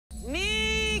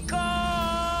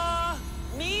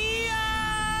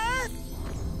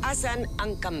Asan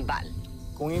ang kambal?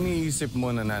 Kung iniisip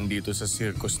mo na nandito sa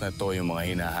sirkus na to yung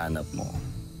mga hinahanap mo,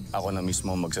 ako na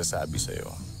mismo magsasabi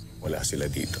sa'yo, wala sila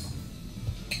dito.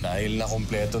 Dahil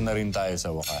nakumpleto na rin tayo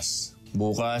sa wakas.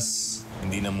 Bukas,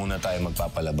 hindi na muna tayo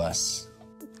magpapalabas.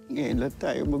 Ngayon lang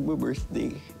tayo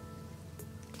magbe-birthday.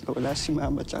 Wala si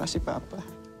Mama at si Papa.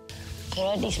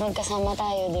 Pero at least magkasama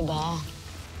tayo, di ba?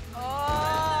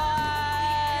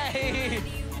 Oy!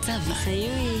 Sabi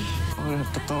sa'yo eh. Oo,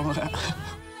 totoo nga.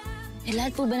 Eh,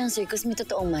 lahat po ba ng circus may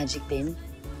totoong magic din?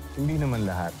 Hindi naman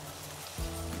lahat.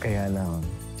 Kaya lang,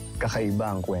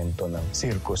 kakaiba ang kwento ng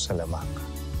sirkus sa lamang.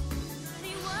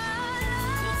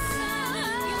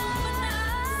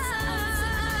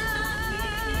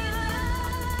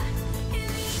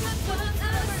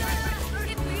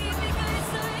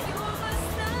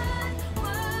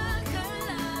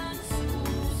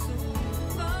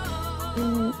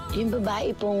 Yung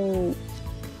babae pong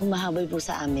humahabol po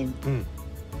sa amin.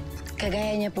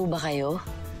 Kagaya niya po ba kayo?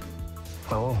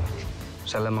 Oo,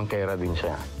 sa lamang kera din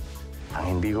siya.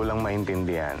 Ang hindi ko lang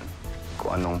maintindihan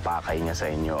kung anong pakay niya sa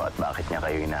inyo at bakit niya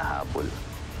kayo hinahabol.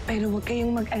 Pero huwag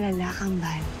kayong mag-alala,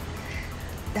 Kambal.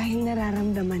 Dahil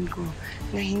nararamdaman ko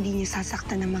na hindi niya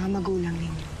sasaktan ng mga magulang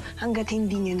ninyo hanggat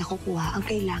hindi niya nakukuha ang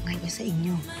kailangan niya sa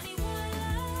inyo.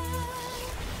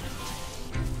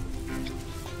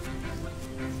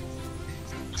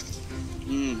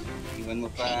 Iwan mo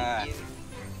pa.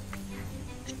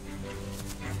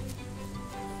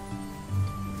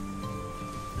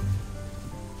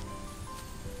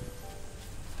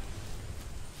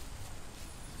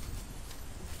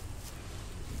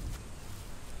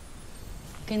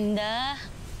 Ganda.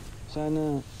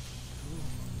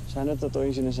 Sana totoo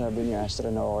yung sinasabi ni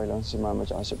Astra na okay lang si Mama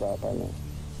at si Papa, no?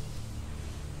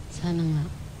 Sana nga.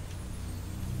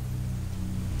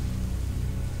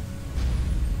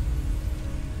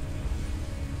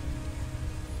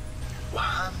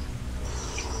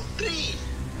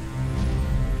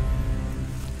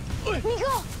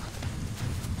 Miko!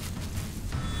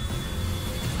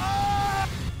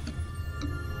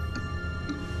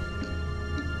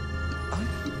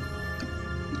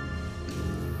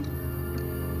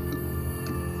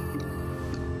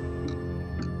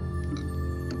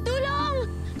 Tulong!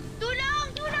 Tulong!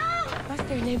 Tulong!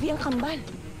 Master Levi, ang Kambal.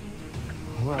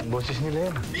 Boses nila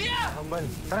yan. Kambal,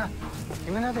 tara,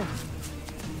 tingnan natin.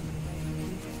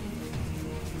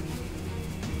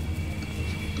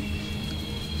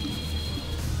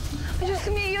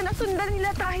 Diyos mío, nasundan nila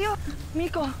tayo.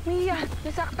 Miko, Mia,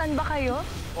 nasaktan ba kayo?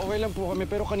 Okay lang po kami,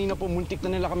 pero kanina po muntik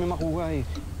na nila kami makuha eh.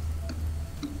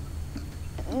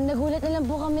 Nagulat na lang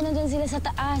po kami nandyan sila sa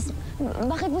taas.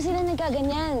 Bakit po sila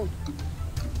nagkaganyan?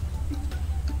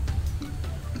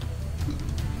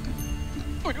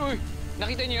 Uy!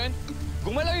 Nakita niyo yun?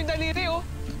 Gumalaw yung daliri, oh!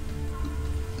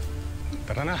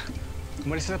 Tara na,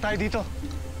 umalis na tayo dito.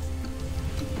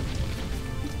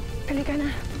 Halika na.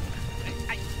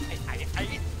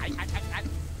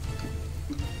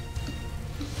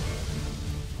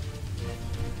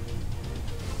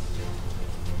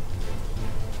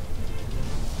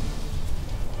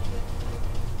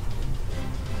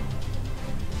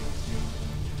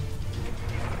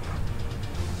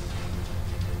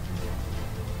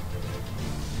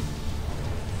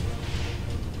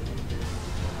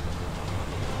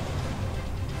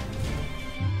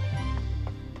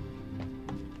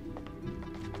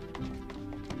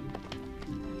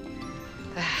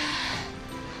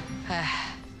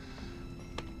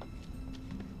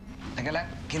 Teka lang,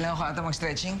 kailangan ko ata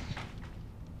mag-stretching.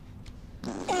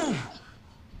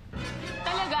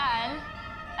 Talaga, Al?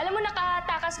 Alam mo,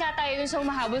 nakatakas nga tayo dun sa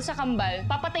umahabol sa kambal.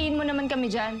 Papatayin mo naman kami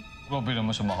dyan. Grabe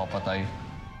naman sa makapatay.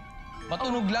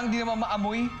 Matunog lang, di naman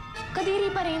maamoy. Kadiri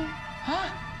pa rin. Ha?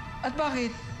 At bakit?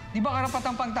 Di ba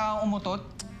karapatang pangtaong umutot?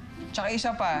 Tsaka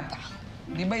isa pa,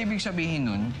 di ba ibig sabihin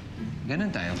nun, ganun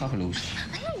tayo ka-close?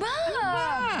 Ano ba?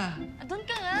 Doon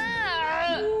ka nga.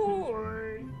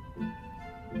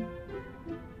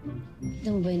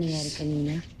 Ito ba yung nangyari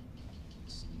kanina?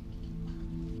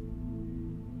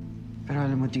 Pero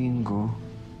alam mo, tingin ko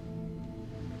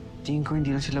hindi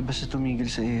lang sila basta tumigil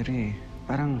sa ere eh.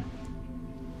 Parang,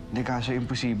 hindi kaso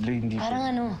imposible, hindi.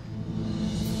 Parang ano?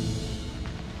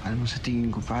 Alam mo, sa tingin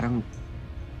ko, parang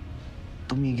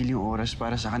tumigil yung oras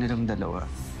para sa kanilang dalawa.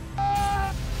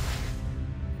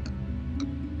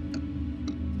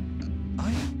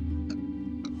 Ay!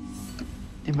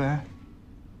 Diba?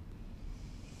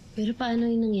 Pero paano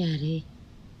yung nangyari?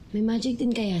 May magic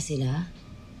din kaya sila?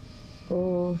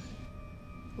 O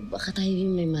baka tayo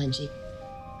yung may magic?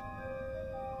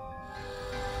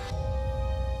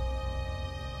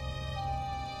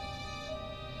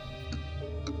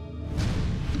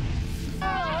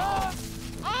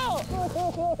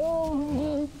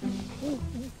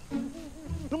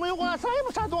 Lumayo ko nga sa'yo,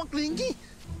 masyado kang clingy.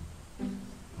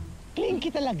 Clinky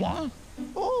talaga?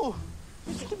 Oo.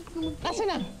 Nasaan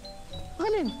na?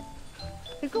 Alin?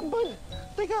 Yung kambal.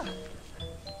 Teka.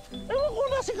 Ewan ko,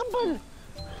 nasa kambal.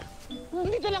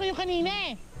 Dito lang yung kanina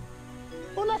eh.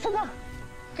 O, nasa na?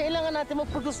 Kailangan natin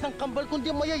mag-produce ng kambal kundi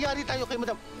mayayari tayo kay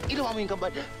madam. Ginawa mo yung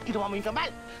kambal. Ginawa mo yung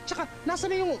kambal. Tsaka, nasa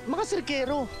na yung mga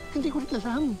sirkero? Hindi ko rin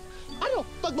alam. Ano?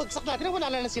 Pagbagsak natin, wala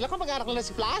na sila? Kamag-anak na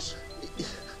si Flash?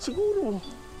 Siguro.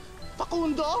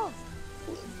 Facundo?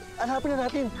 Hanapin na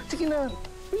natin. Sige na.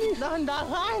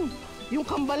 Dahan-dahan. Yung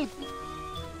kambal.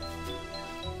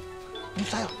 Dito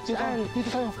tayo. Dito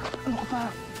tayo. Ano ka pa?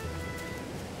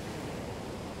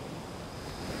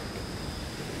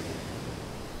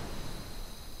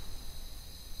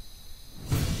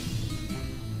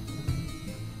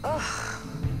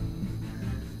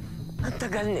 Ang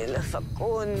tagal nila,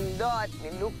 Facundo at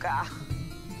ni Luca.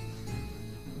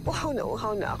 Uhaw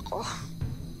na ako.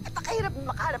 At nakahirap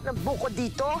makaharap ng buko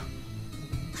dito.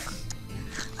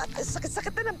 At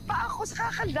sakit-sakit na ng paa ko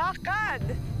sa kakalakad.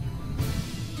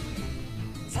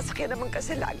 Sasakyan naman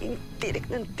kasi laging tirik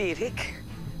ng tirik.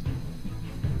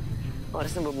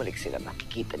 Oras na bumalik sila,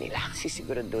 makikita nila.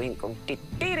 Sisiguraduhin kong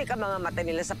titirik ang mga mata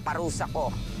nila sa parusa ko.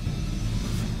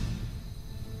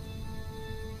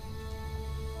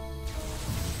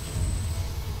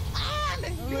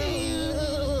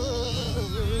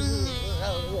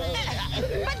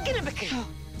 Ba't ginabi kayo?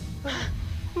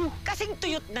 Kasing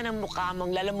tuyot na ng mukha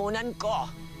mong lalamunan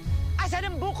ko. Asan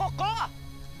ang buko ko?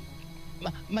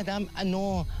 Madam,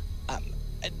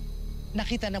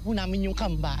 nakita na po namin yung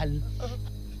kambal.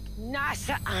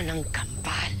 Nasaan ang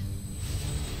kambal?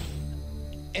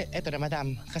 Eto na,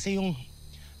 madam. Kasi yung,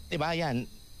 diba yan,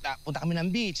 punta kami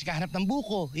ng beach, kahanap ng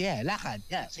buko. Yeah, lakad.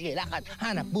 Yeah, sige, lakad.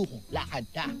 Hanap, buko. Lakad.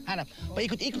 Yeah, hanap.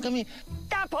 Paikot-ikot kami.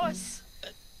 Tapos,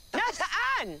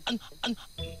 nasaan?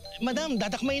 Madam,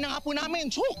 dadakmayin na nga po namin.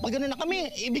 Pag gano'n na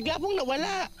kami, bigla pong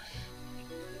nawala.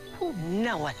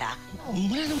 Nawala?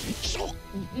 Wala naman.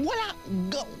 Wala.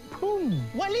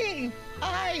 Wali.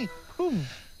 Ay.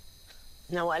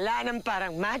 Nawala ng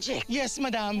parang magic. Yes,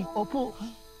 madam. Opo.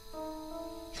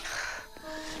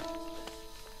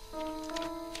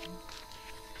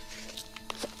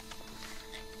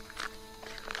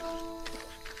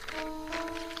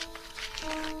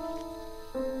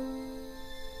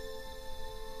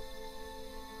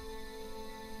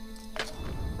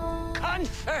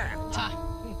 Confirmed!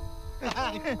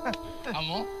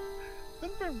 Amo?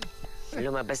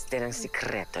 Lumabas din ang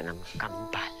sikreto ng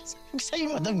kambal.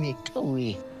 Sa'yo, madam, ikaw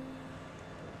eh.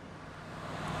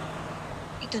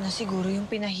 Ito na siguro yung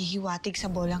pinahihiwatig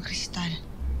sa bolang kristal.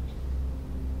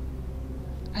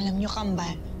 Alam niyo,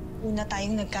 kambal, una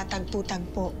tayong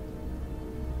nagkatagpo-tagpo.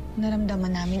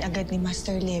 Naramdaman namin agad ni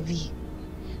Master Levy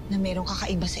na merong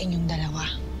kakaiba sa inyong dalawa.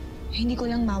 Hindi ko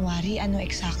lang mawari ano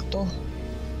eksakto.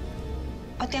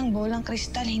 Pati ang bolang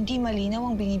kristal, hindi malinaw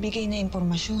ang binibigay na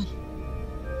impormasyon.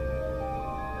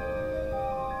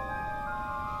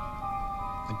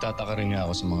 Nagtataka rin nga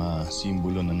ako sa mga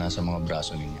simbolo na nasa mga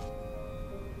braso ninyo.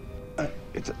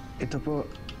 Ito po.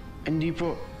 Hindi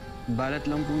po. Balat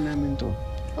lang po namin to.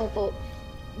 Opo.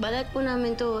 Balat po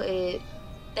namin to,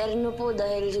 terno po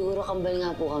dahil siguro kambal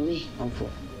nga po kami. Opo.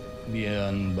 Hindi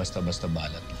yan basta-basta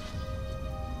balat.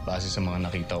 Base sa mga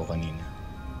nakita ko kanina.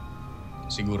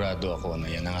 Sigurado ako na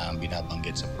yan ang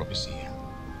binabanggit sa propesiya.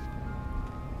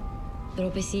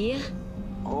 Propesiya?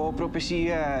 Oo,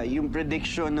 propesiya. Yung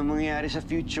prediction na mangyayari sa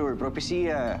future.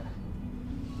 Propesiya.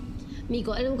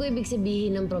 Miko, alam ko ibig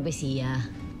sabihin ng propesiya.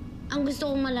 Ang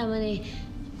gusto kong malaman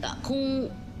kung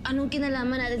anong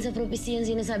kinalaman natin sa propesiya ang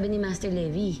sinasabi ni Master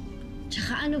Levy.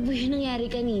 Tsaka ano po yung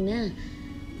nangyari kanina?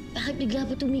 Bakit bigla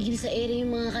po tumigil sa ere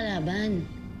yung mga kalaban?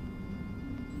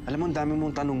 Alam mo, ang dami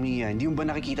mong tanong, Mia. Hindi mo ba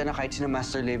nakikita na kahit sina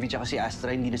Master Levy tsaka si Astra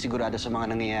hindi na sigurado sa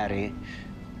mga nangyayari?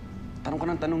 Tanong ko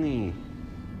ng tanong eh.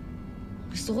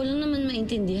 Gusto ko lang naman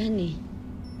maintindihan eh.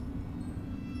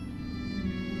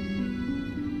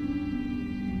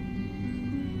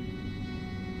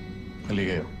 Hali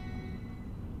kayo.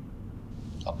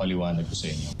 Kapaliwanag ko sa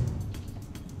inyo.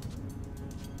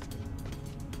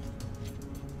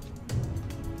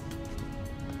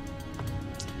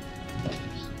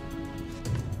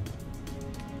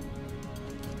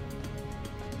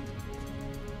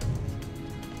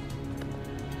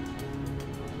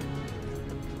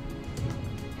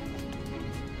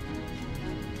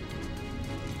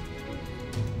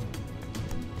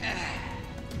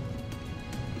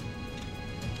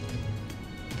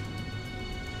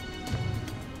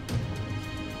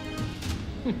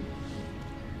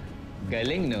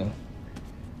 Galing, no?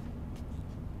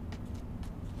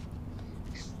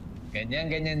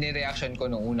 Ganyan din reaction ko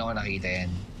nung una ko nakita yan.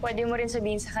 Pwede mo rin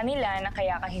sabihin sa kanila na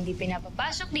kaya ka hindi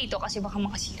pinapapasok dito kasi baka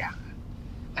makasira ka.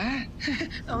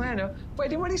 Oo nga, no?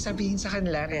 Pwede mo rin sabihin sa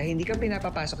kanila kaya hindi ka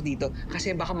pinapapasok dito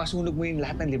kasi baka masunog mo yung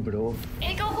lahat ng libro.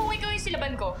 Eh, kung ikaw yung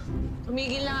silaban ko.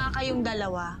 Tumigil na nga kayong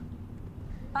dalawa.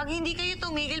 Pag hindi kayo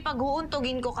tumigil,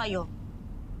 pag-uuntugin ko kayo.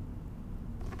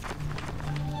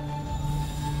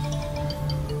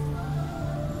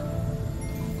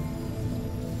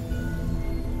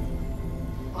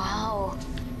 Wow!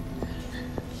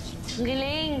 Ang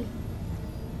galing!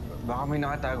 Baka may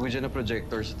nakatago dyan na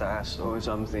projector sa taas o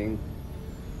something.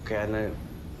 Kaya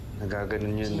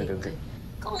nagaganon yun,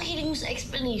 Kung mahilig mo sa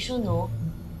explanation, no?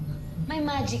 May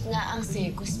magic nga ang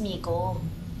Sirkus, Miko.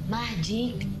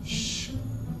 Magic! Shh!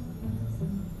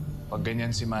 Pag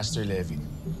ganyan si Master Levi,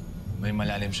 may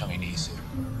malalim siyang iniisip.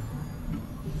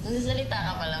 Nagsasalita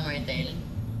ka pala, Myrtle.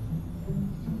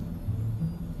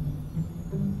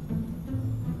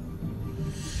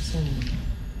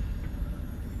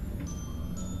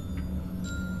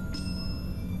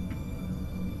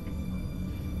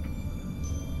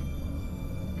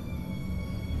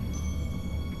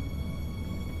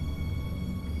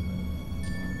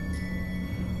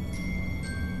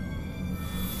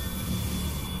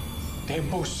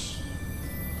 Tempus!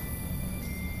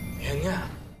 Yan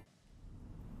nga.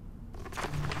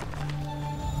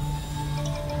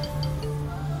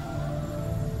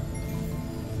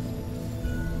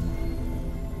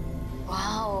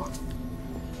 Wow!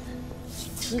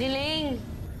 Ang galing!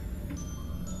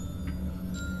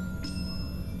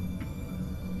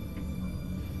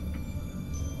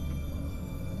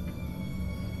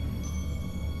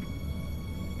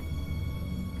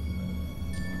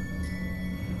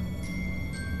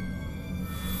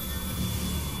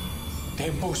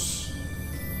 Tempus!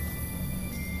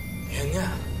 Yan nga.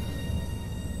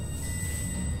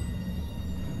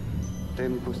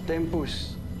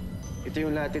 Tempus. Ito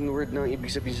yung Latin word na ibig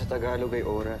sabihin sa Tagalog ay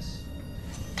oras.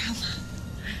 Tama.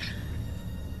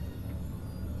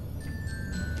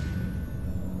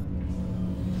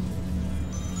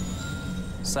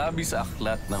 Sabi sa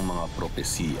aklat ng mga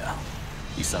propesiya,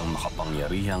 isang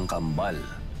makapangyarihang kambal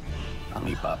ang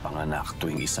ipapanganak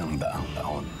tuwing 100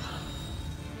 taon.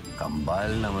 Kambal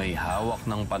na may hawak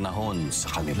ng panahon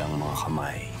sa kanilang mga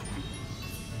kamay.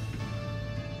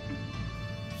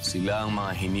 Sila ang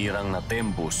mga hinirang na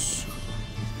tempus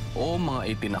o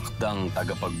mga itinakdang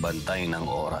tagapagbantay ng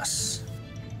oras.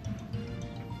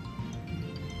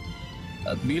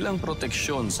 At bilang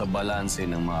proteksyon sa balanse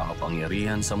ng mga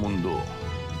kapangyarihan sa mundo,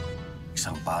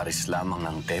 isang pares lamang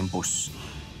ng tempus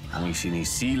ang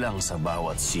isinisilang sa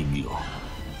bawat siglo.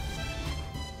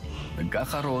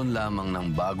 Nagkakaroon lamang ng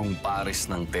bagong pares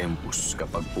ng tempus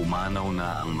kapag pumanaw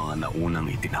na ang mga naunang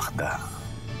itinakda.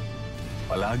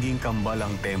 Palaging kambal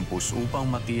ang tempus upang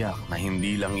matiyak na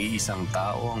hindi lang iisang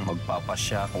tao ang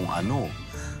magpapasya kung ano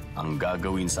ang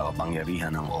gagawin sa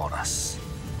kapangyarihan ng oras.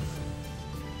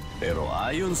 Pero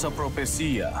ayon sa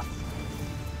propesiya,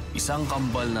 isang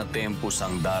kambal na tempus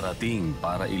ang darating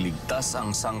para iligtas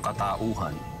ang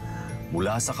sangkatauhan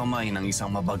mula sa kamay ng isang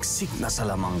mabagsik na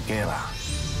salamangkera.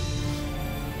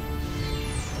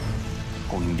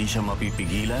 Kung hindi siya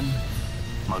mapipigilan,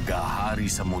 maghahari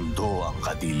sa mundo ang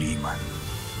kadiliman.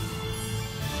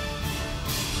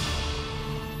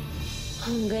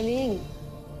 Ang galing!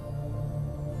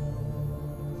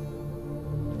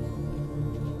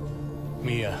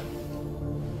 Mia,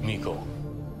 Miko,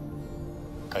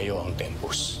 kayo ang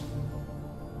tempus.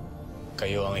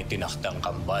 Kayo ang itinakdang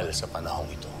kambal sa panahong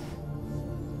ito.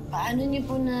 Paano niyo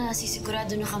po na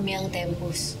sisigurado na kami ang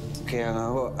Tempus? Kaya nga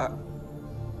ho,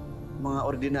 mga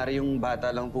ordinaryong bata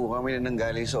lang po kami na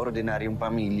nanggaling sa ordinaryong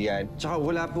pamilya. Tsaka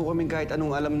wala po kaming kahit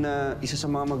anong alam na isa sa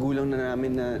mga magulang na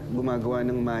namin na gumagawa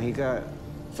ng mahika.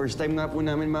 First time nga po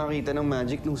namin makakita ng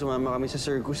magic nung sumama kami sa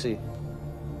Sirkus eh.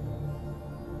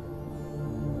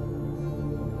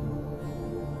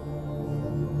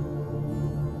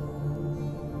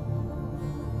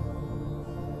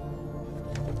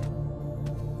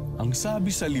 Ang sabi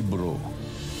sa libro,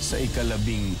 sa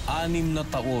ika-16 na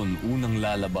taon unang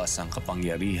lalabas ang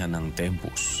kapangyarihan ng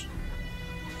Tempus.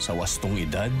 Sa wastong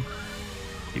edad,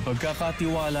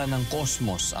 ipagkakatiwala ng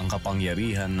kosmos ang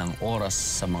kapangyarihan ng oras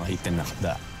sa mga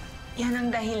itinakda. Yan ang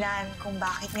dahilan kung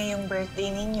bakit ngayong birthday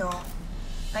ninyo,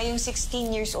 ngayong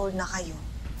 16 years old na kayo,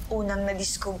 unang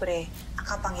nadiskubre ang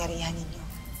kapangyarihan ninyo.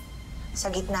 Sa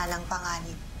gitna ng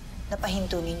panganib,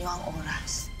 napahinto ninyo ang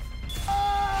oras.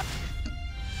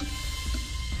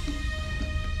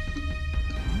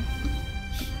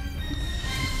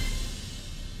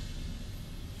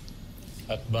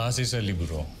 At base sa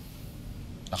libro,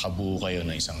 nakabuo kayo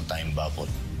ng isang time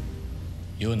bubble.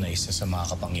 Yun ay isa sa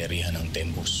mga kapangyarihan ng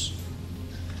Tempus.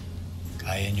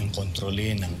 Kaya niyong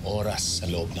kontrolin ang oras sa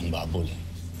loob ng bubble.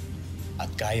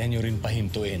 At kaya niyo rin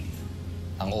pahintuin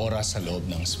ang oras sa loob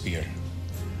ng spear.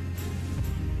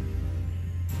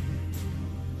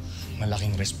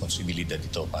 Malaking responsibilidad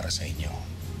ito para sa inyo.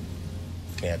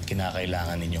 Kaya't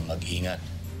kinakailangan ninyong mag-ingat.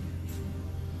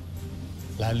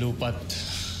 Lalo pat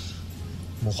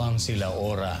mukhang sila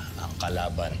Ora ang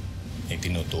kalaban ay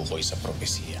tinutukoy sa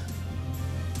propesiya.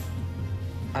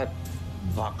 At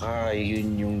baka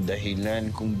yun yung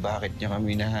dahilan kung bakit niya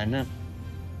kami nahanap.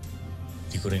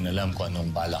 Di ko rin alam kung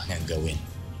anong balak niyang gawin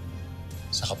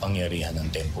sa kapangyarihan ng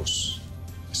Tempus.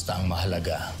 Basta ang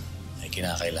mahalaga ay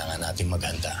kinakailangan nating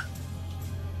maghanda.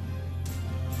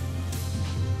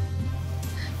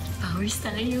 Powers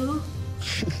tayo.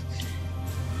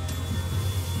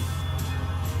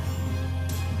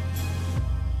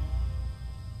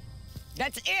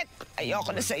 That's it!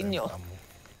 Ayoko na sa inyo.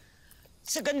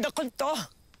 Sa ganda ko to.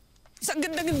 Sa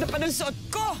ganda-ganda pa ng suot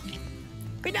ko.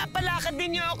 Pinapalakad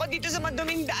din niyo ako dito sa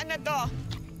maduming daan na to.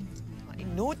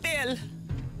 Inutil.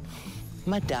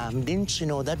 Madam, didn't you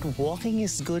know that walking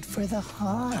is good for the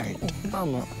heart?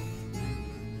 Tama.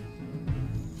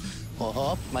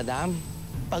 Oo, madam.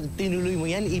 Pag tinuloy mo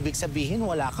yan, ibig sabihin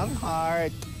wala kang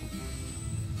heart.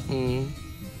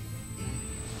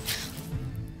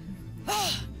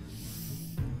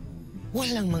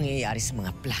 Walang mangyayari sa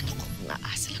mga plano ko.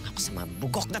 Naasa lang ako sa mga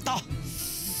bugok na to.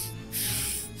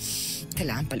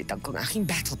 Kailangan palitan ko ang aking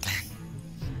battle plan.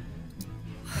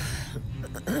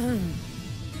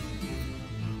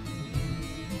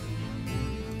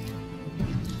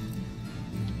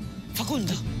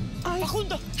 Facundo!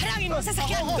 Facundo! Harangin mo sa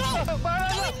sasakyan! Go!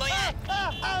 Gawin mo yan!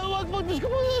 Wag mo, Diyos ko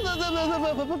mo!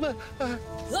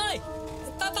 Hoy!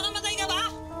 Nagpapakamatay ka ba?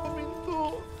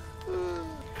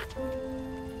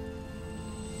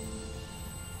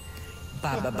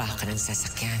 Bababa ka ng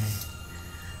sasakyan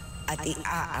at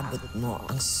iaabot mo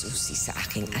ang susi sa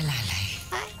aking alalay.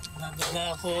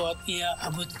 Bababa ako at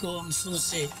iaabot ko ang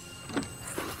susi.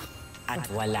 At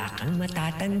wala kang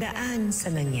matatandaan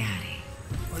sa nangyari.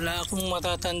 Wala akong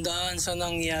matatandaan sa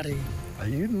nangyari.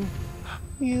 Ayun,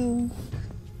 You.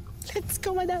 Let's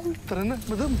go, madam. Tara na,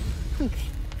 madam.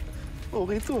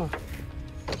 Okay to, ah.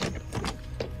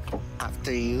 After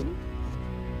you.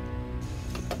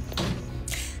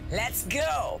 Let's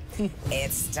go!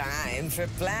 It's time for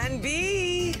Plan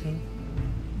B!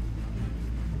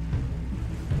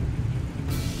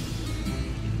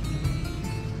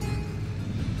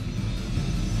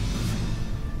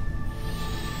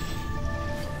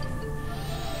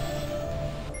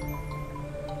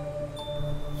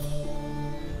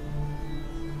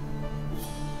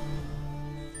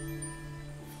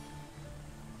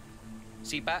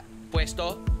 Sipa,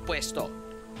 pwesto, pwesto.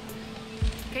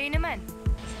 Kayo naman.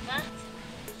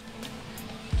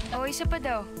 O, isa pa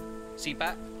daw.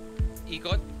 Sipa,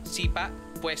 ikot, sipa,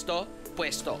 pwesto,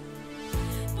 pwesto.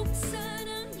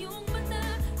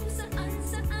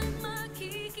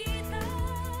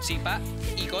 Sipa,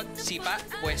 ikot, sipa,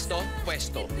 pwesto,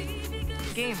 pwesto.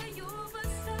 Game.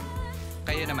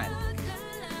 Kayo naman.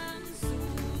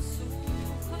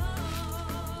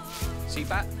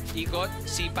 Sipa, ikot,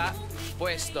 sipa,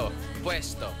 pwesto,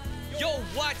 pwesto. Yo,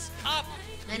 what's up?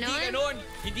 Hindi ganun.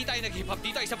 Hindi tayo nag-hip-hop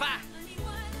dito. Isa pa!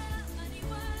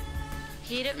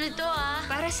 Hirap na to, ah.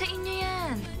 Para sa inyo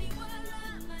yan.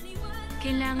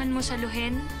 Kailangan mo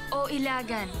saluhin o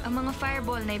ilagan ang mga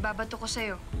fireball na ibabato ko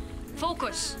sa'yo.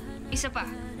 Focus. Isa pa.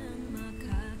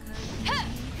 Ha!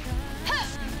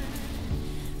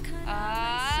 Ha!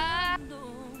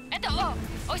 Eto, oh!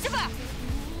 O, isa pa!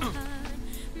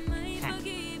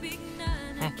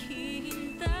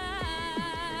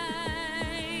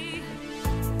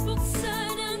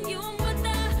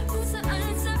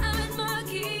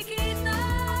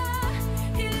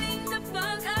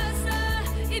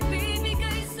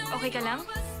 Okay ka lang?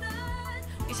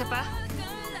 Isa pa?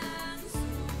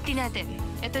 Tinatin.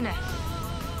 Ito na.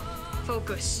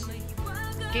 Focus.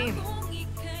 Game.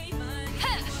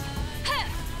 Ha! Ha!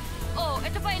 Oh,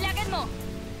 ito pa. Ilagan mo.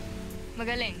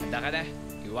 Magaling. Handa ka na.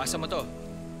 Iwasan mo to.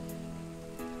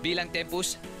 Bilang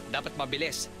Tempus, dapat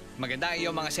mabilis. Maganda ang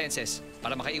iyong mga senses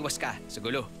para makaiwas ka sa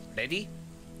gulo. Ready?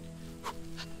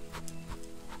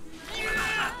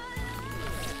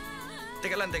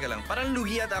 Teka lang. Parang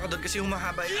lugi yata ako doon kasi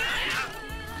humahaba yun.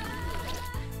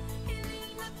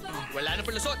 Wala na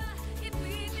palusot!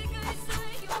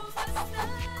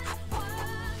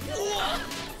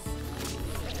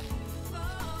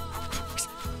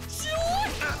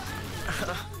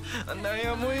 Ang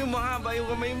daya mo yung mahaba yung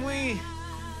kamay mo eh.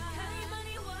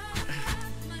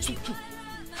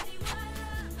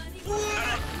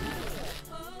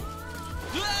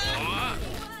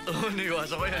 Oo,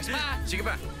 naiwasan ko yan. Sige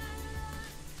pa.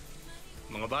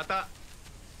 Mga bata.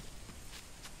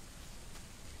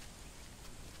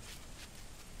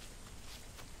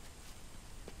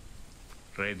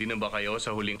 Ready na ba kayo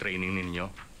sa huling training ninyo?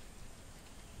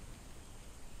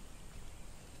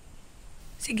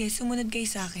 Sige, sumunod kayo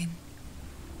sa akin.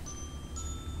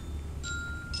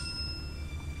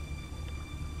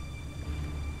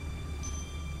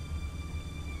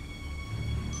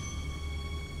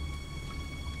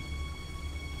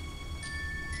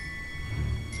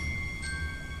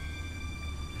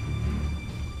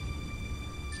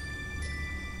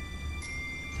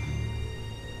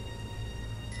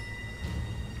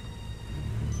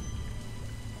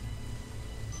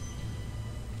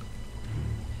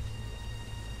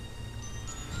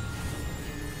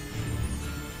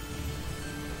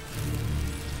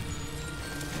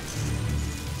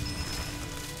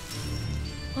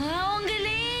 Wow, ang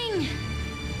galing!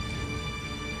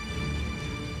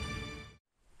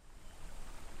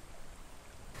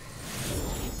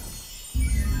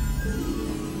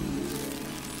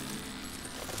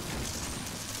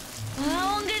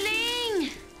 Wow, ang galing!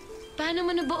 Paano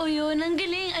mo nabuo yun? Ang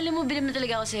galing! Alam mo, bilam na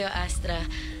talaga ako sa'yo, Astra.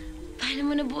 Paano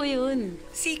mo nabuo yun?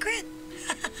 Secret!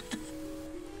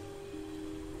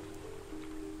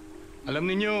 Alam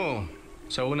ninyo,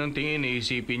 sa unang tingin,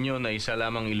 iisipin nyo na isa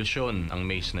lamang ilusyon ang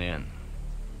maze na yan.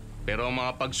 Pero ang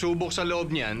mga pagsubok sa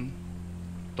loob niyan,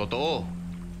 totoo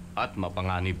at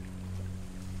mapanganib.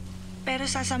 Pero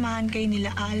sasamahan kayo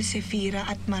nila Al, Sephira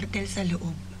at Martel sa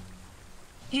loob.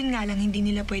 Yun nga lang, hindi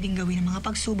nila pwedeng gawin ang mga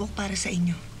pagsubok para sa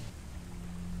inyo.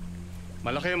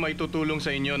 Malaki ang maitutulong sa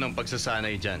inyo ng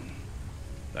pagsasanay dyan.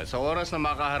 Dahil sa oras na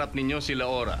makaharap ninyo sila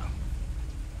Ora,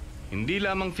 hindi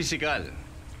lamang pisikal,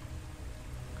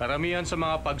 karamihan sa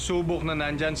mga pagsubok na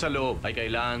nandyan sa loob ay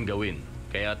kailangan gawin.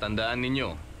 Kaya tandaan ninyo,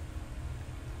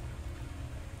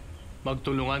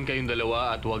 magtulungan kayong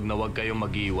dalawa at huwag na huwag kayong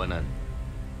mag-iiwanan.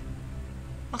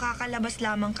 Makakalabas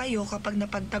lamang kayo kapag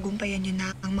napagtagumpayan nyo na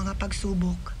ang mga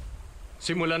pagsubok.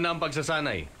 Simulan na ang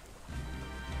pagsasanay.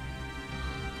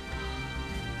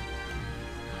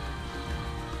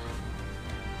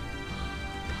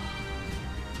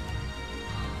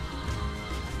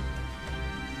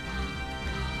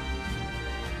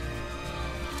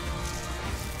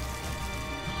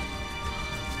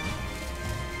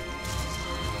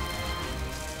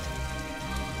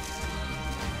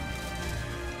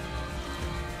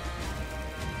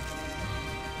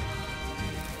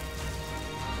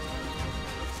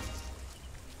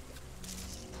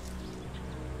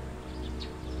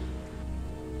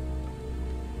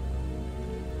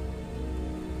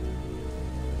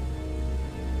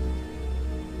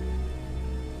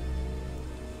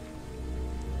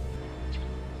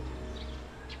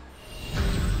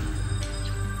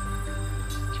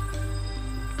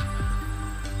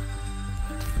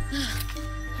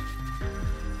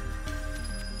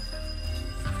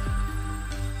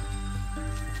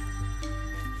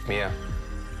 Mia,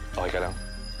 okay ka lang?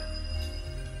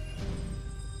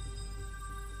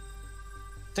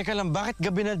 Teka lang, bakit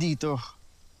gabi na dito?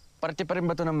 Parte pa rin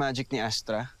ba ito ng magic ni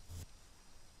Astra?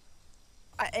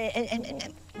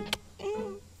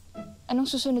 Anong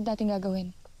susunod natin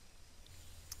gagawin?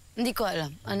 Hindi ko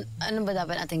alam. Ano ba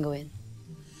dapat natin gawin?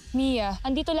 Mia,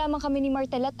 andito lamang kami ni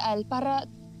Martel at Al para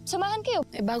samahan kayo.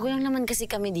 Bago lang naman kasi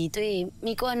kami dito eh.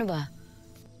 Miko, ano ba?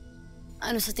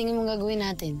 Ano sa tingin mong gagawin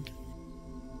natin?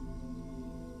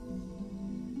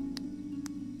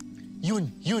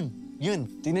 Yun.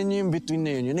 Tingnan niyo yung between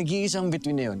na yun. Yung nag-iisang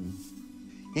between na yun.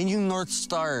 Yan yung North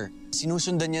Star.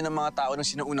 Sinusundan niya ng mga tao ng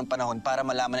sinaunang panahon para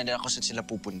malaman nila kung saan sila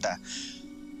pupunta.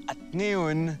 At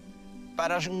ngayon,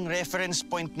 para siyang reference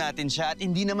point natin siya at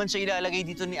hindi naman siya ilalagay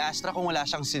dito ni Astra kung wala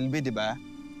siyang silbi, di ba?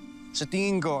 Sa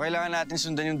tingin ko, kailangan natin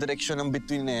sundan yung direksyon ng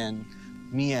between na yan.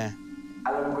 Mia.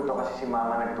 Alam ko to kasi si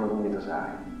Mama nagtulong dito sa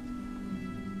akin.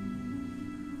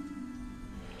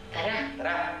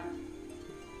 Tara.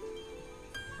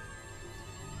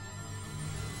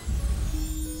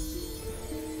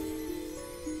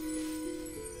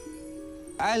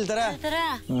 Al, tara!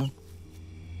 Tara.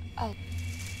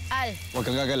 Al, Huwag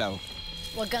kang gagalaw.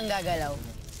 huwag kang gagalaw.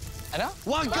 Ano?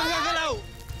 Huwag kang gagalaw!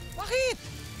 Bakit?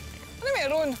 Ano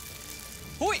meron?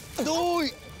 Huy! Uy!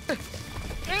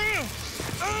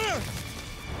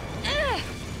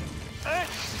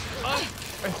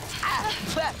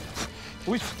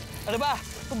 Uy! Ano ba?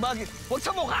 Tumbagi! Huwag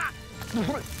sa mukha!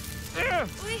 Uy!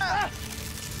 Uy!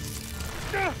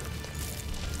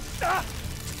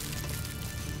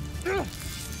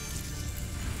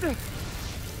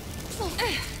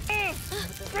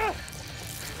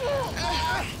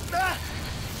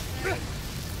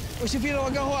 si Fira,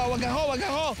 wag ako, wag ako, wag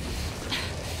ako!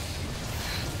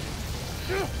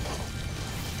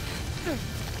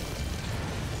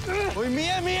 Hoy,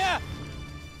 Mia! Mia!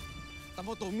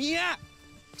 Tamo to, Mia!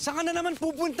 Saan ka na naman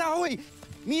pupunta, hoy?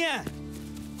 Mia!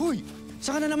 Huy!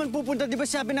 Saan ka na naman pupunta? Di ba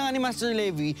sabi na nga ni Master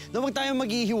Levy na huwag tayong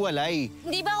maghihiwalay?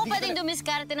 Hindi ba ako pwedeng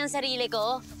dumiskarte ng sarili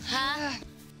ko? Ha?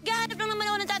 Gahanap lang naman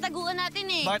ako ng tataguan natin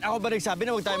eh. Bakit ako ba nagsabi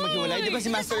na huwag tayong maghiwalay? Di ba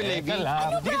si Master Levy?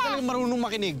 Ano Di ka talagang marunong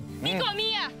makinig. Miko,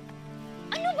 Mia!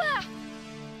 Ano ba?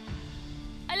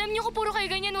 Alam niyo kung puro kayo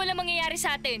ganyan, wala mangyayari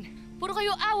sa atin. Puro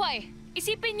kayo away.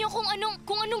 Isipin niyo kung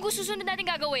anong gusto sunod natin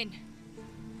gagawin.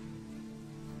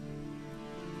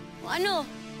 Ano?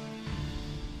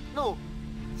 No.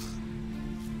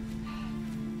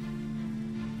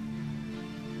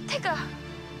 Teka,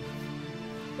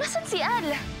 nasan si Al?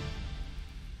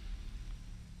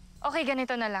 Okay,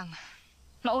 ganito na lang.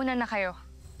 Mauna na kayo.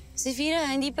 Si Fira,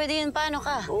 hindi pwede yan. Paano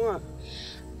ka? Oo nga.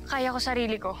 Kaya ko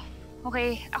sarili ko.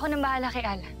 Okay, ako nang bahala kay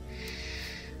Al.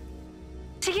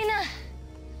 Sige na!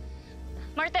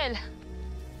 Martel!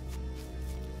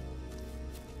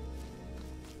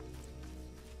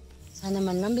 Sana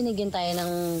man lang binigyan tayo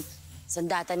ng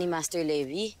sandata ni Master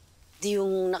Levy. Di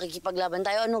yung nakikipaglaban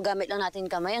tayo, gamit lang natin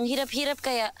kamay. Ang hirap-hirap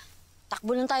kaya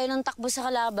takbo lang tayo ng takbo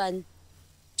sa kalaban.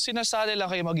 Sinasali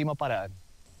lang kayo maging maparaan.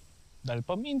 Dahil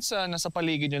paminsan, nasa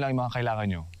paligid nyo lang yung mga kailangan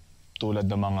nyo. Tulad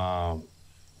ng mga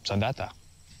sandata.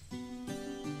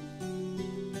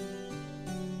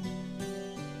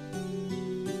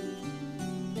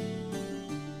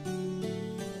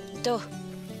 Ito.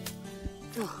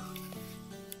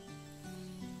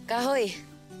 Kahoy.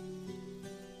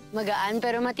 Magaan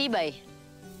pero matibay.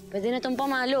 Pwede na itong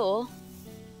pamalo, oh.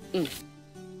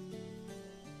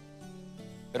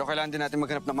 Pero kailangan din natin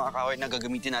maghanap ng mga kahoy na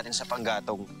gagamitin natin sa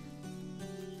panggatong.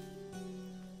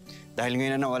 Dahil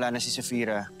ngayon na nawala na si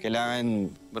Safira, kailangan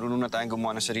marunong na tayong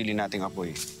gumawa ng sarili nating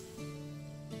apoy.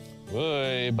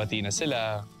 Uy, bati na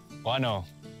sila. O ano,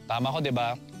 tama ko, di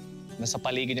ba? Nasa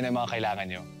paligid nyo na yung mga kailangan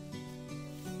nyo.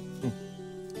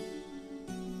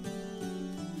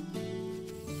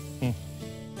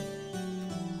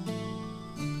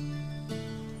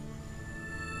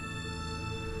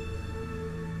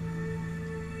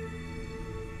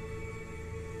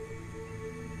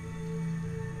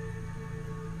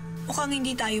 Mukhang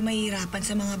hindi tayo mahihirapan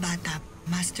sa mga bata,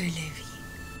 Master Levy.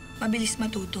 Mabilis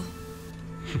matuto.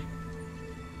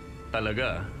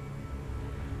 Talaga?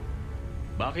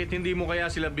 Bakit hindi mo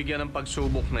kaya sila bigyan ng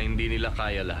pagsubok na hindi nila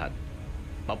kaya lahat?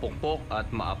 Mapukpok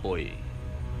at maapoy.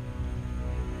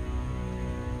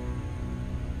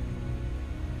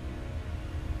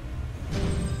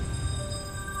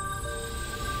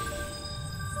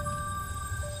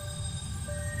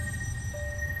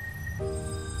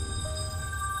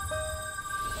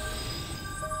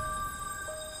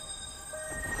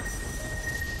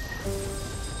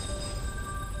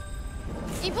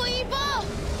 Ipo-ipo!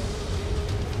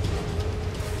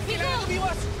 Miko!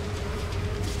 Umiwas!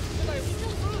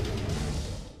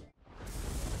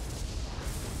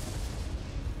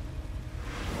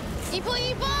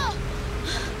 Ipo-ipo!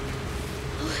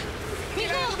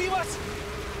 Miko! Umiwas!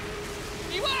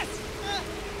 Iwas!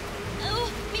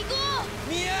 Miko!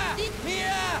 Mia!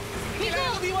 Mia! Miko!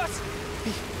 Umiwas!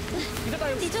 Dito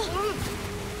tayo. Dito!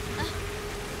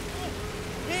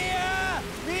 Mia!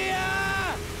 Mia!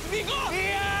 Miko!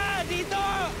 Mia! Dito!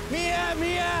 Mia!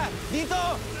 Mia! Dito!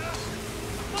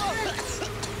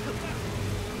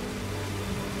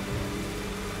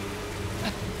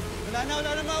 Wala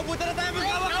na, maabutan na tayo.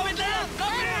 Magkawakawit na lang!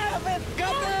 Kapit!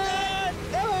 Kapit!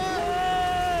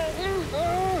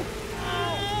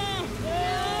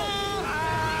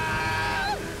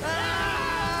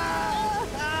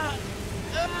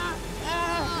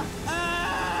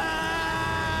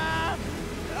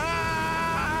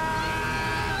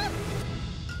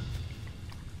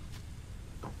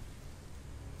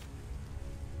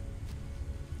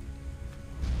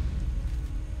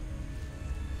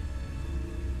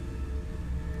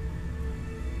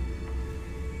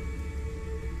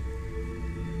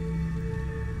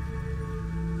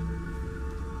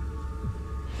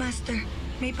 Master,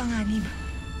 may panganib.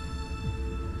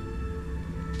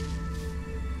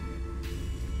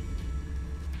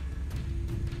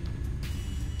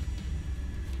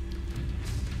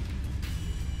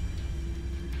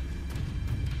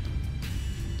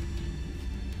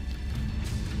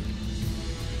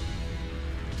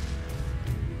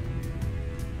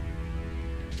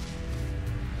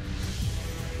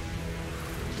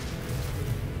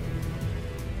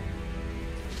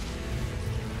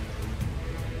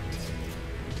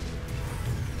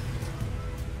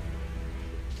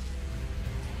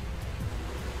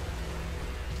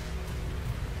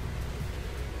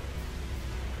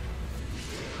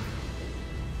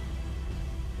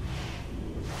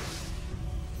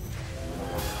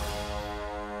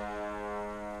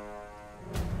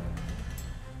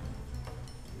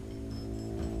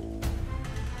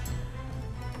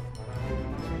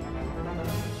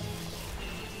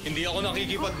 Hindi ako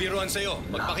nakikipagbiruan sa'yo.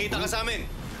 Magpakita ka sa amin.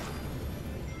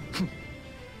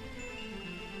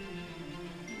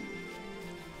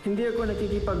 Hindi ako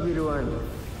nakikipagbiruan.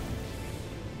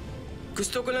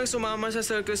 Gusto ko lang sumama sa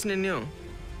circus ninyo.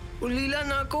 Ulila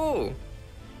na ako.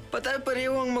 Patay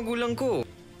pareho ang magulang ko.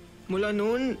 Mula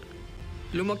noon,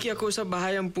 lumaki ako sa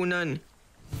bahay ampunan.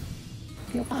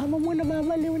 Yung amo mo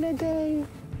namamaliw na, Day.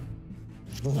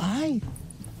 Ay!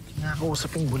 Nakakausap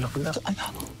yung bulaklak. Ay,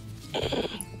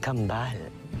 kambal.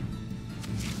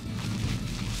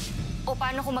 O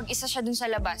paano kung mag-isa siya dun sa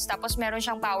labas, tapos meron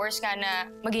siyang powers ka na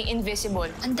maging invisible?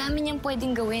 Ang dami niyang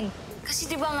pwedeng gawin. Kasi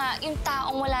di ba nga, yung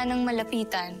taong wala nang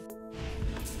malapitan,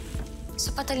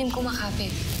 sa patalim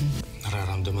kumakapit.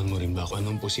 Nararamdaman mo rin ba kung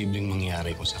anong posibleng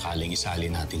mangyari kung sakaling isali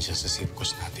natin siya sa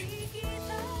sirkus natin?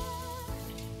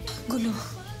 Gulo.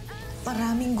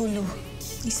 Maraming gulo.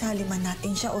 Isali man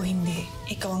natin siya o hindi,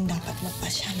 ikaw ang dapat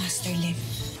magpasya, Master Lev.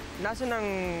 Nasaan ang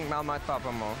mama at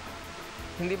papa mo?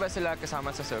 Hindi ba sila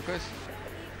kasama sa circus?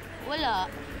 Wala.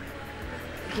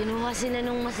 Kinuha sila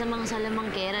nung masamang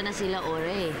salamangkera na sila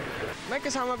Ore. May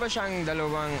kasama ba siyang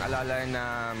dalawang alalay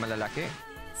na malalaki?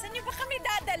 Saan niyo ba kami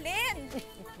dadalhin?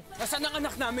 Nasaan ang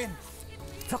anak namin?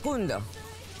 Facundo,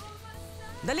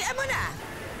 dalian mo na!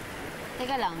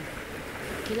 Teka lang,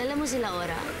 kilala mo sila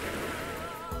Ora?